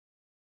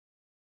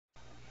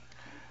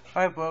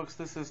Hi folks,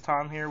 this is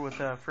Tom here with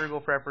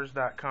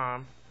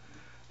frugalpreppers.com.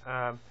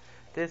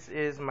 This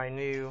is my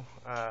new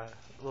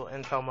little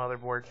Intel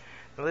motherboard.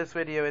 Now this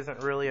video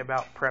isn't really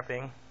about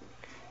prepping,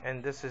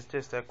 and this is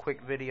just a quick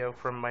video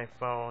from my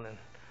phone, and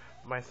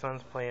my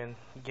son's playing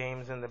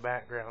games in the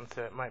background,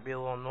 so it might be a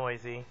little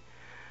noisy.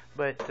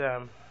 But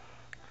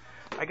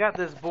I got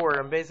this board.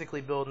 I'm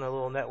basically building a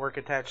little network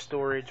attached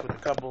storage with a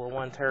couple of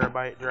 1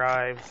 terabyte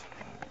drives.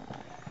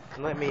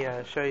 And let me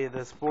show you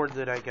this board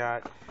that I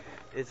got.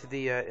 It's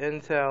the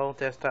Intel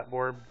desktop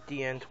board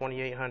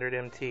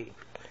DN2800MT.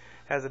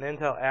 Has an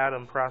Intel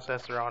Atom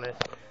processor on it,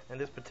 and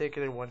this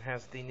particular one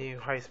has the new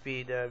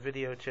high-speed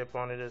video chip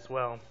on it as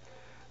well.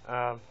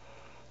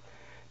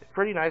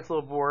 Pretty nice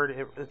little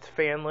board. It's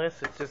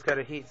fanless. It's just got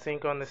a heat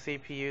sink on the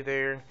CPU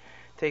there.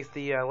 Takes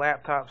the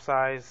laptop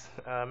size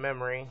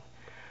memory.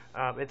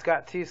 It's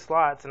got 2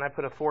 slots, and I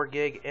put a 4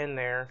 gig in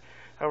there.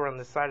 However, on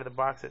the side of the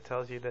box it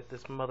tells you that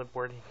this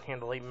motherboard can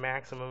handle a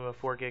maximum of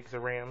 4 gigs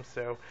of RAM,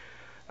 so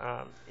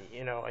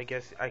you know, I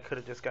guess I could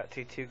have just got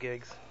 2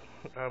 gigs,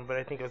 but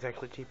I think it was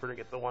actually cheaper to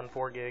get the 1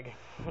 4 gig.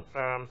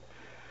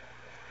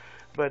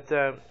 But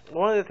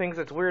one of the things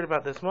that's weird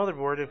about this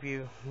motherboard, if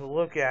you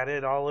look at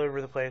it all over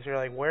the place, you're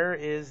like, where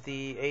is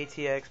the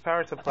ATX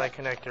power supply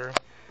connector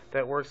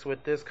that works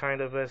with this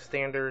kind of a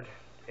standard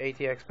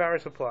ATX power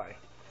supply?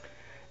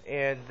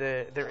 And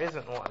there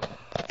isn't one.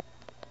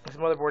 This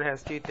motherboard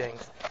has 2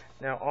 things.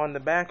 Now on the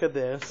back of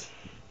this,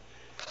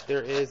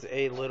 there is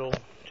a little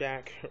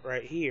jack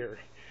right here.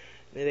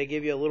 And they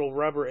give you a little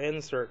rubber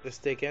insert to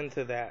stick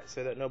into that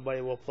so that nobody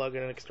will plug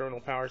in an external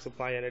power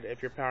supply in it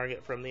if you're powering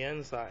it from the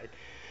inside.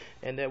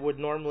 And that would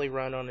normally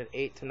run on an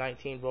 8 to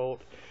 19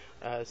 volt,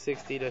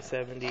 60 to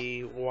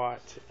 70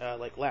 watt,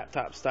 like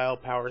laptop style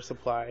power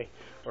supply,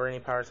 or any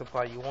power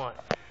supply you want.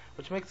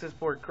 Which makes this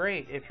board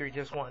great if you're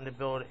just wanting to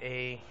build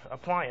a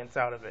appliance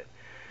out of it.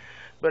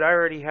 But I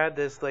already had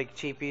this like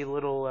cheapy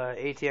little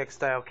ATX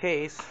style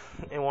case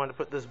and wanted to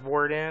put this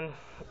board in.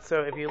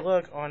 So if you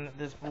look on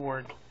this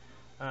board,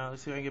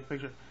 let's see if I can get a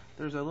picture.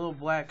 There's a little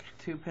black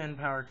 2-pin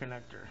power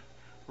connector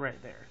right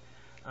there.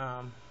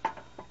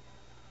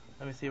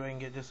 Let me see if I can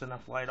get just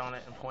enough light on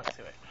it and point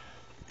to it.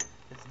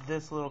 It's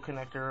this little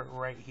connector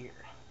right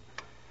here.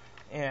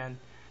 And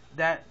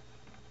that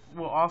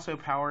will also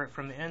power it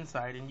from the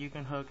inside, and you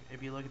can hook,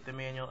 if you look at the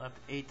manual, up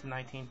to 8 to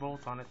 19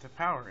 volts on it to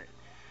power it.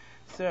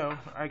 So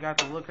I got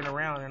to looking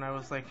around and I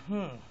was like,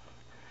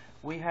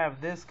 we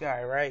have this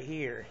guy right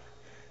here.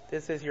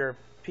 This is your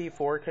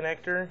P4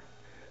 connector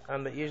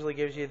that usually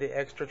gives you the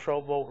extra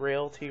 12 volt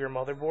rail to your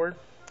motherboard.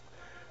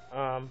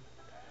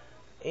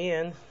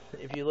 And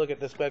if you look at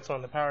the specs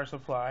on the power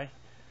supply,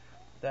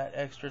 that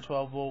extra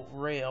 12 volt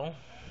rail,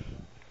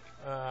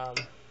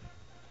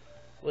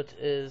 which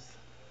is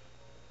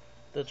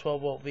the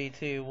 12 volt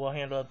V2, will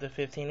handle up to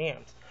 15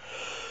 amps.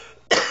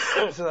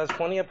 So that's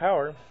plenty of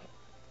power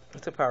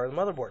to power the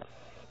motherboard.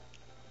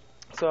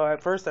 So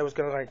at first I was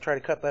going to like try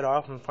to cut that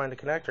off and find a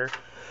connector.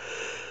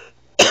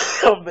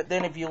 But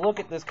then if you look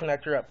at this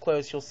connector up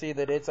close, you'll see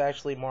that it's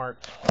actually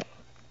marked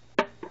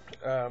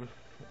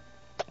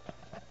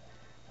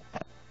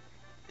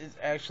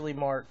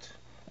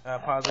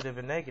positive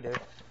and negative.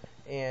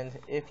 And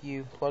if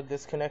you plug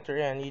this connector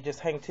in, you just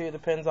hang 2 of the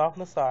pins off on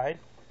the side,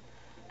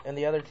 and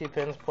the other 2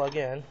 pins plug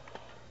in.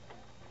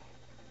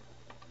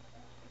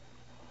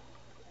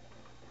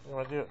 I'm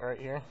going to do it right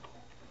here.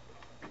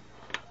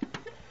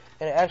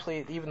 And it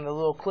actually, even the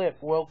little clip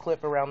will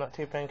clip around that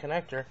 2-pin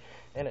connector,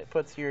 and it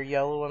puts your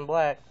yellow and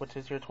black, which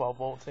is your 12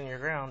 volts and your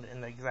ground,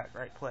 in the exact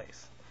right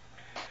place.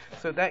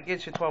 So that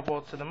gets you 12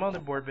 volts to the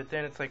motherboard, but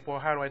then it's like, well,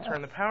 how do I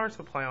turn the power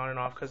supply on and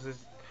off? Because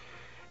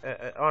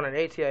on an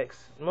ATX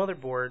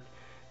motherboard,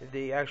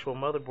 the actual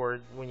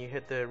motherboard, when you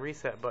hit the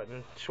reset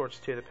button, shorts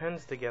 2 of the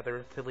pins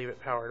together to leave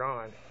it powered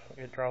on.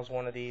 It draws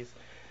one of these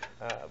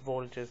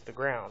voltages to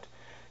ground.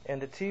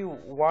 And the 2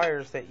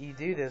 wires that you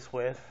do this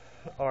with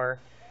are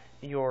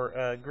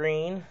your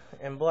green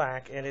and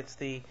black, and it's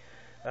the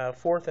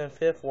 4th and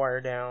 5th wire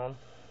down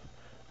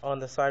on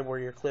the side where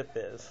your clip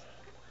is.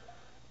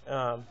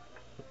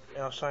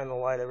 I'll shine the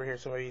light over here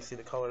so maybe you see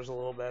the colors a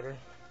little better.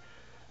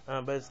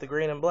 But it's the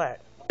green and black.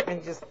 And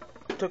you just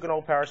took an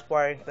old power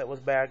supply that was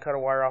bad, cut a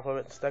wire off of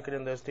it, and stuck it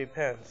in those 2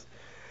 pins.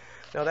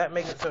 Now that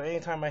makes it so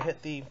anytime I hit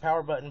the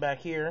power button back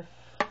here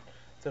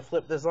to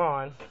flip this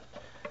on,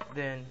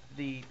 then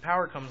the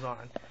power comes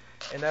on.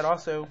 And that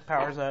also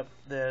powers up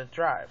the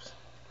drives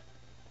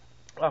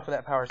off of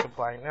that power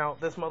supply. Now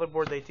this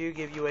motherboard, they do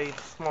give you a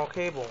small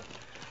cable,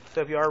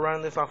 so if you are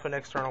running this off an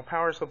external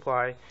power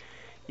supply,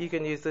 you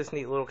can use this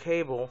neat little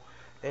cable,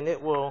 and it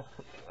will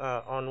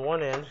on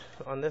one end,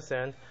 on this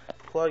end,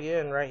 plug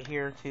in right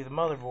here to the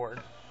motherboard.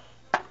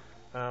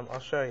 I'll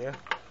show you.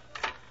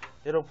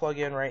 It'll plug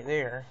in right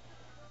there,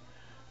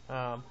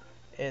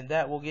 and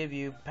that will give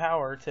you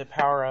power to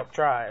power up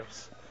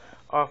drives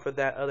off of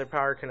that other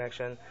power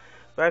connection.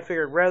 But I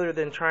figured rather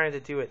than trying to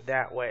do it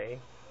that way,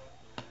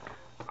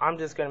 I'm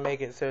just going to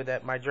make it so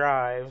that my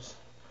drives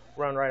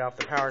run right off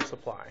the power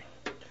supply.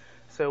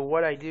 So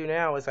what I do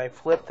now is I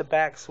flip the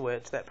back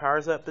switch that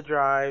powers up the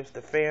drives,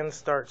 the fans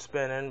start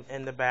spinning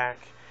in the back,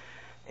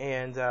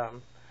 and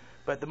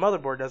but the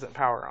motherboard doesn't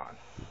power on.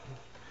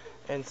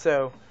 And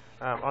so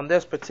on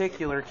this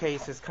particular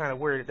case, it's kind of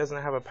weird. It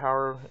doesn't have a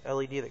power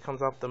LED that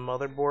comes off the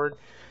motherboard.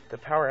 The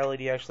power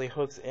LED actually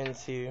hooks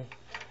into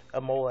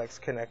a Molex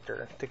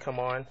connector to come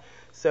on.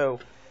 So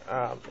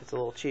it's a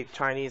little cheap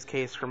Chinese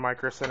case from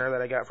Micro Center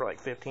that I got for like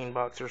 15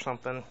 bucks or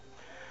something.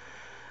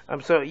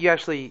 So you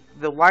actually,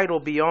 the light will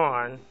be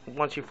on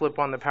once you flip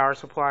on the power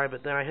supply,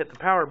 but then I hit the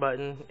power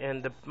button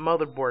and the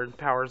motherboard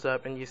powers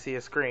up and you see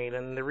a screen,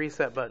 and the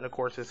reset button of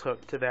course is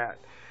hooked to that.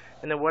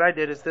 And then what I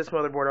did is, this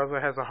motherboard also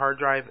has a hard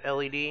drive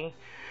LED.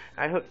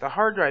 I hooked the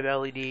hard drive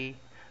LED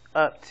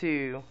up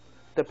to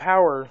the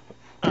power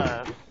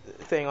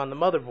thing on the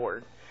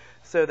motherboard,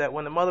 so that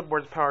when the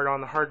motherboard's powered on,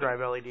 the hard drive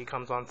LED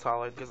comes on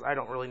solid, because I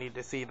don't really need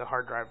to see the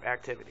hard drive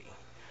activity.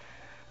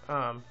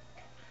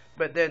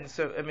 But then,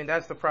 so I mean,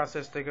 that's the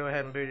process to go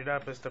ahead and boot it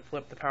up, is to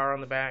flip the power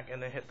on the back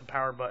and then hit the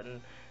power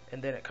button,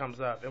 and then it comes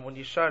up. And when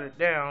you shut it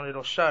down,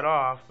 it'll shut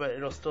off, but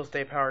it'll still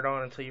stay powered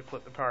on until you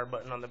flip the power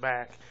button on the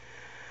back.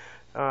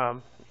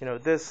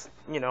 This,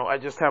 I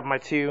just have my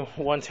two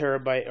 1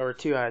 terabyte or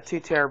 2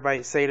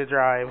 terabyte SATA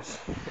drives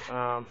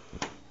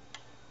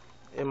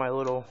in my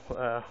little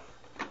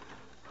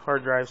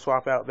hard drive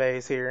swap out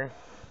bays here,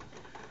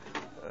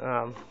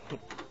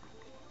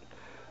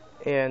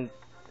 and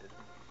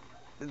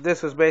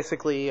this is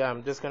basically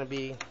just going to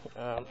be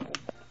a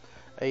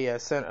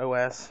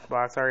CentOS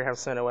box. I already have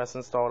CentOS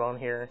installed on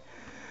here,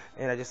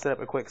 and I just set up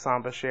a quick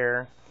Samba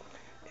share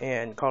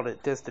and called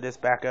it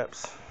disk-to-disk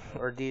backups,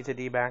 or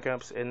D-to-D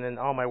backups. And then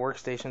all my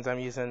workstations,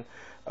 I'm using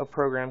a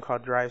program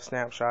called Drive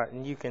Snapshot,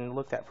 and you can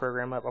look that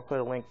program up. I'll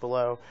put a link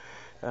below,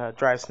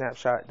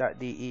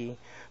 drivesnapshot.de.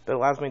 But it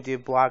allows me to do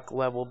block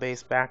level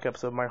based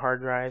backups of my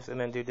hard drives, and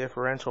then do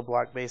differential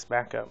block based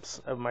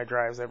backups of my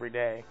drives every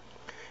day.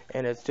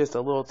 And it's just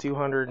a little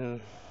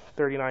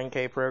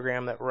 239K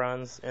program that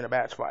runs in a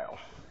batch file.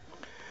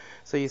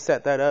 So you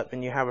set that up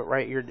and you have it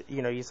write your,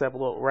 you set up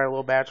write a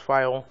little batch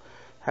file,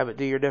 have it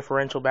do your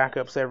differential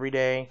backups every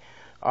day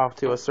off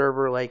to a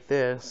server like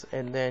this,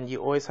 and then you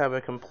always have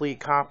a complete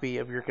copy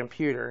of your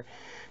computer.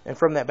 And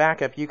from that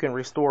backup, you can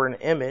restore an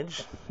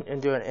image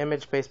and do an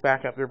image-based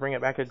backup to bring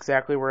it back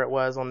exactly where it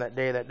was on that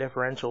day that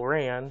differential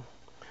ran.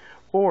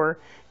 Or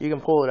you can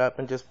pull it up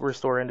and just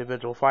restore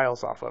individual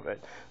files off of it.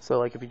 So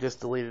like if you just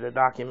deleted a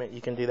document,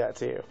 you can do that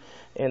too.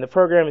 And the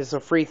program is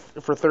free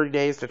for 30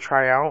 days to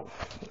try out.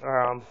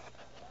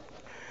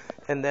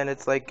 And then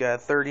it's like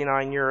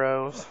 39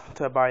 euros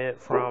to buy it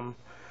from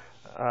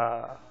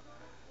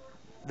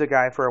the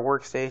guy for a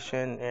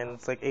workstation, and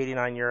it's like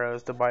 89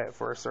 euros to buy it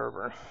for a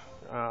server.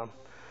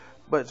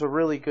 But it's a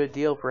really good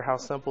deal for how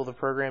simple the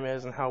program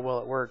is and how well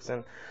it works.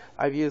 And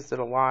I've used it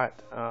a lot.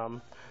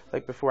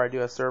 Like before I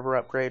do a server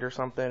upgrade or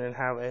something and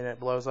it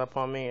blows up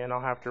on me and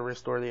I'll have to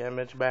restore the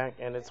image back,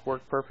 and it's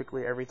worked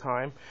perfectly every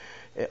time.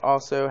 It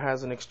also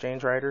has an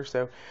Exchange writer,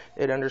 so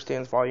it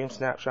understands volume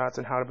snapshots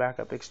and how to back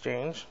up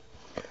Exchange.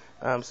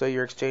 So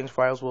your Exchange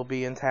files will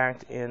be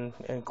intact and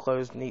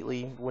closed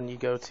neatly when you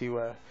go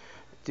to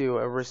do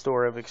a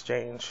restore of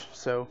Exchange.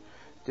 So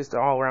just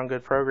an all-around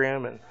good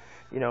program. And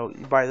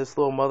you buy this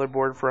little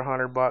motherboard for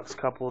 $100,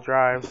 couple of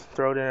drives,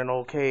 throw it in an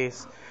old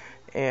case,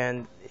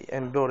 and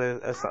put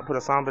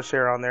a Samba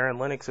share on there, and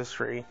Linux is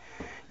free.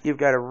 You've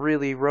got a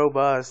really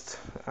robust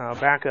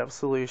backup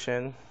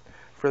solution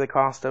for the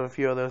cost of a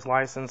few of those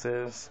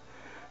licenses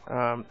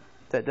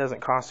that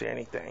doesn't cost you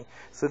anything.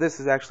 So this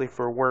is actually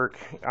for work.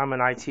 I'm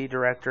an IT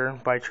director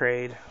by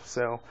trade,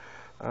 so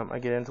I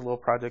get into little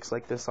projects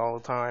like this all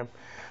the time.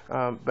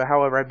 But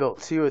however, I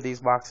built 2 of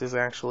these boxes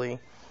actually,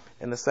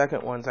 and the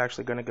second one's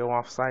actually going to go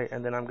off-site,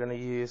 and then I'm going to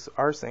use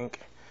rsync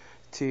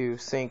to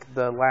sync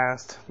the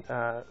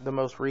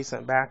most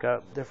recent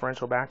backup,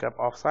 differential backup,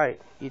 off-site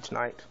each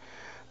night.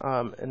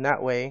 And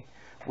that way,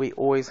 we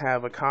always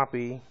have a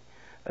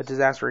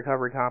disaster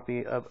recovery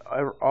copy of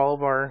all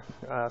of our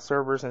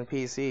servers and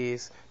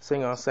PCs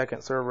sitting on a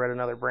second server at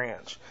another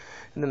branch.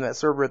 And then that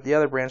server at the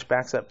other branch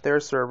backs up their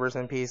servers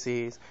and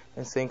PCs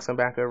and syncs them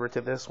back over to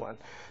this one.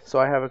 So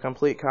I have a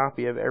complete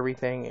copy of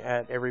everything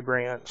at every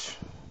branch,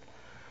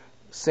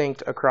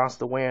 synced across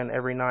the WAN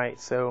every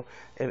night. So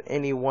if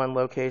any one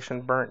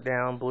location burnt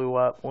down, blew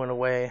up, went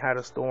away, had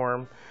a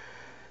storm,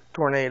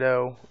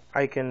 tornado,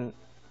 I can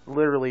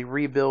literally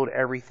rebuild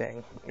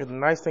everything. And the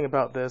nice thing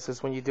about this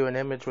is when you do an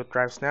image with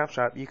Drive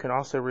Snapshot, you can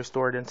also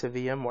restore it into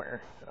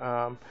VMware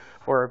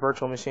or a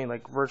virtual machine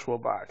like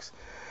VirtualBox,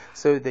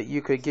 so that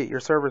you could get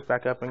your servers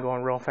back up and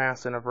going real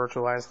fast in a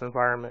virtualized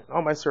environment.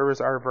 All my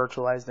servers are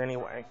virtualized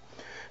anyway.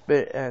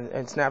 But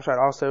and Snapshot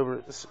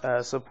also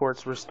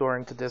supports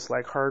restoring to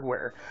disk-like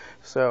hardware,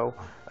 so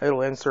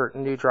it'll insert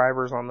new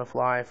drivers on the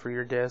fly for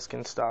your disk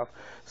and stuff,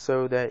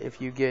 so that if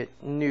you get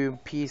new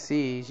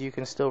PCs, you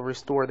can still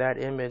restore that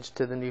image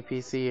to the new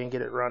PC and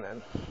get it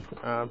running.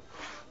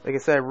 Like I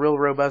said, a real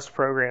robust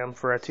program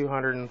for a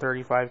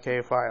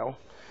 235K file,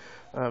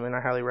 and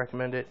I highly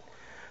recommend it.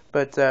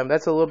 But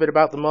that's a little bit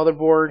about the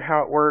motherboard,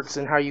 how it works,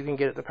 and how you can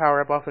get it to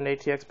power up off an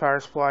ATX power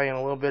supply, and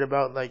a little bit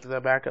about like the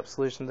backup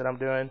solution that I'm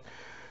doing.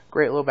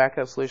 Great little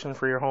backup solution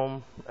for your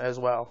home as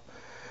well.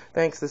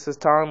 Thanks. This is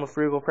Tom with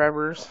Frugal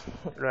Preppers.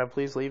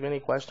 Please leave any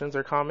questions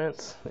or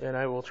comments, and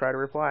I will try to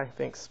reply.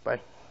 Thanks.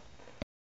 Bye.